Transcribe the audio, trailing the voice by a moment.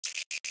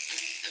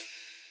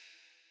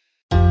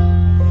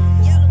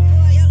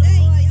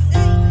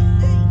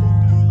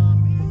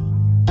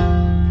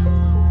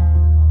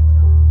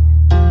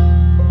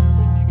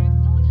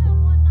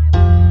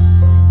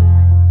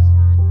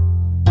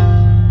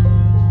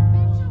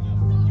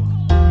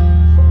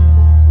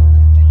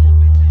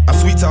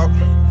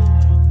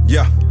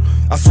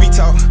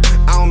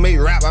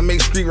rap, I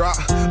make street rock.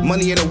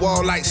 Money in the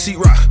wall like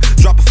sheetrock.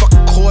 Drop a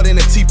fucking cord in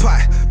a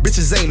teapot.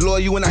 Bitches ain't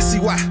loyal and I see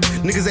why.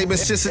 Niggas ain't been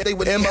shit since they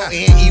with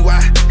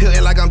M-O-N-E-Y.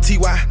 Hitting like I'm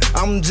T.Y.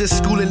 I'm just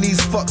schooling these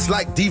fucks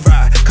like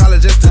D-Ride.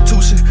 College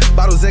institution,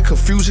 bottles and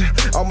confusion.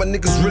 All my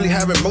niggas really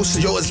have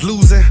emotion, yo, it's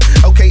losing.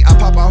 Okay, I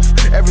pop off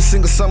every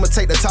single summer,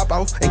 take the top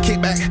off and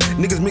kick back.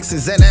 Niggas mixing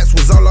Xanax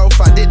was all off,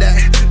 I did that.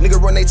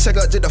 Nigga run they check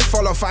up, did the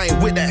fall off, I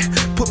ain't with that.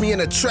 Put me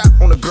in a trap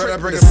on the girl, I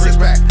bring a six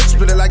pack.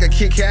 Split it like a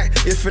Kit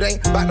Kat. If it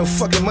ain't about no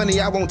fucking money,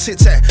 I won't chit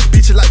chat.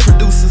 Beat you like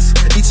producers,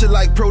 eat you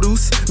like produce.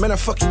 Man, I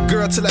fuck your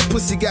girl till that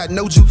pussy got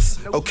no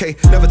juice. Okay,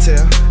 never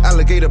tell.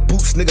 Alligator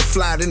boots, nigga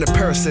fly in the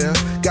parasail.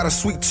 Got a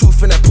sweet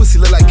tooth and that pussy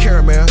look like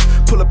caramel.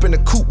 Pull up in the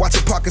coupe, watch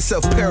it park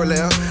itself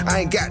parallel.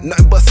 I ain't got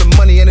nothing but some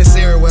money in this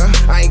area.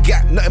 I ain't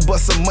got nothing but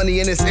some money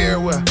in this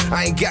area.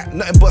 I ain't got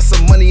nothing but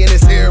some money in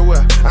this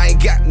area. I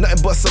ain't got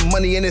nothing but some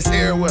money in this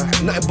area.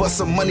 Nothing but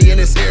some money in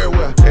this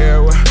area.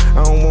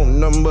 I don't want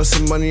nothing but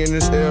some money in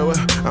this area.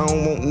 I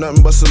don't want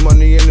nothing but some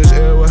money in this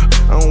area.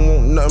 I don't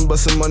want nothing but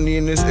some money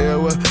in this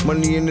area.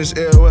 Money in this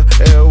area.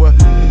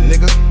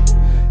 Nigga,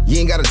 you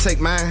ain't gotta take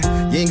mine.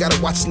 You ain't gotta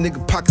watch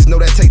nigga pockets, know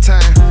that take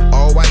time.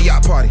 All white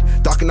yacht party,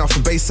 docking off a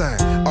baseline.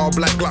 All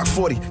black Glock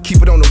 40,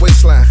 keep it on the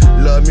waistline.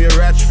 Love me a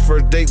ratchet,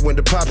 first date went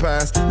to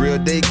Popeyes. Real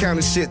day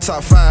counting shit,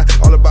 top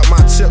 5. All about my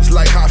chips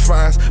like hot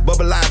fries.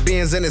 Bubble eye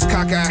Benz in his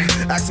cockeye.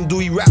 Ask him do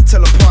he rap,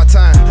 tell him part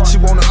time. She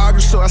wanna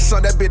argue, so I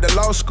sent that bitch to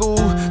law school.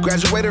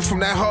 Graduated from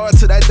that hard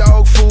to that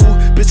dog food.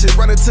 Bitches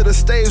running to the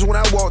stage when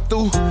I walk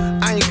through.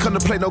 I ain't come to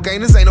play no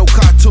game, this ain't no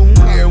cartoon.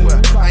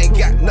 I ain't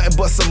got nothing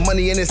but some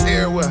money in this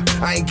area.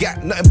 I ain't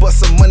got nothing but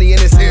some money in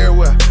this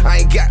area. I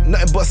ain't got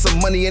nothing but some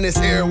money in this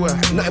area.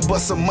 Nothing but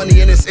some money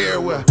in this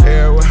area.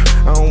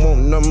 I don't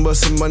want nothing but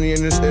some money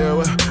in this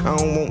area. I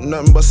don't want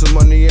nothing but some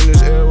money in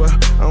this area.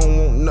 I don't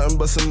want nothing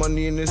but some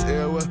money in this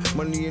area.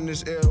 Money in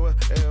this area.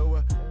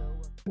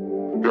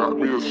 Got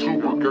me a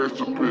super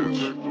gangster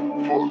bitch.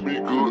 Fuck me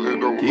good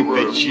and don't keep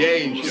it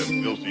change,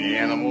 you filthy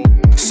animal.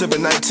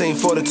 Sippin'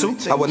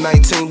 1942, I was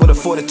 19 with a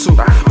 42.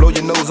 Blow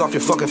your nose off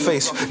your fucking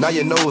face. Now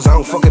your nose, I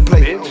don't fucking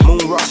play.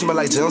 Moon rock smell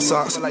like gym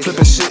socks.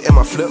 Flippin' shit in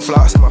my flip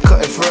flops.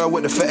 Cutting fur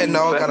with the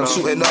fentanyl. Got them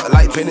shooting up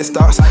like penny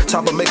stocks.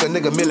 Chopper make a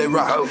nigga milli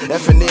rock.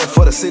 F&N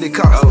for the city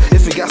cops.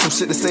 If you got some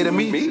shit to say to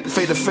me,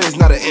 face to face,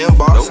 not an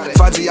inbox.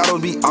 5G auto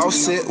be all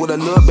shit with a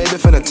little baby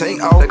finna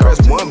take off.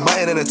 Press one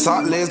button in the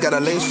top legs. Got a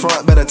lace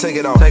front, better take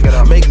it off.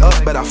 Make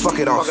up, better fuck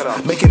it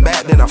off. Make it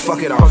back, then I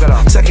fuck it off.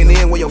 Checking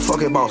in with your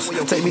fucking boss.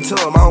 Take me to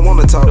him, I don't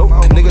wanna talk.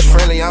 Niggas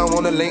friendly, I don't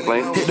wanna link.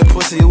 Hit the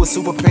pussy, it was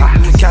super pink.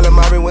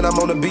 Calamari when I'm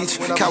on the beach.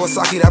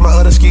 Kawasaki, that my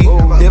other ski.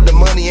 If the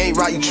money ain't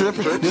right, you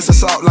trippin'. This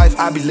assault life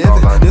I be living.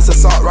 This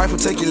assault rifle,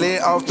 take your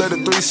leg off.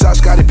 33 shots,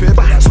 Scottie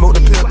Pippen. Smoked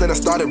the pill, then I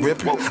started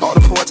ripping. All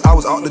the porch, I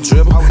was off the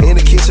dribble. In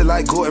the kitchen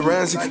like Gordon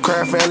Ramsay.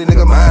 Crab family,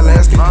 nigga, mine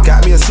Lansky.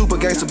 Got me a super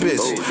gangster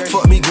bitch.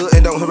 Fuck me good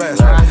and don't harass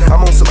me.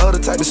 I'm on some other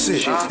type of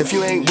shit. If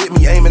you ain't with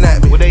me, aiming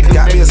at me.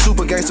 Got me a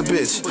super gangster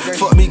bitch.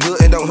 Fuck me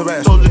good and don't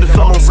harass me.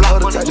 I'm on some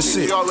other type of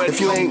shit. If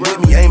you ain't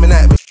with me, aiming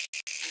at me.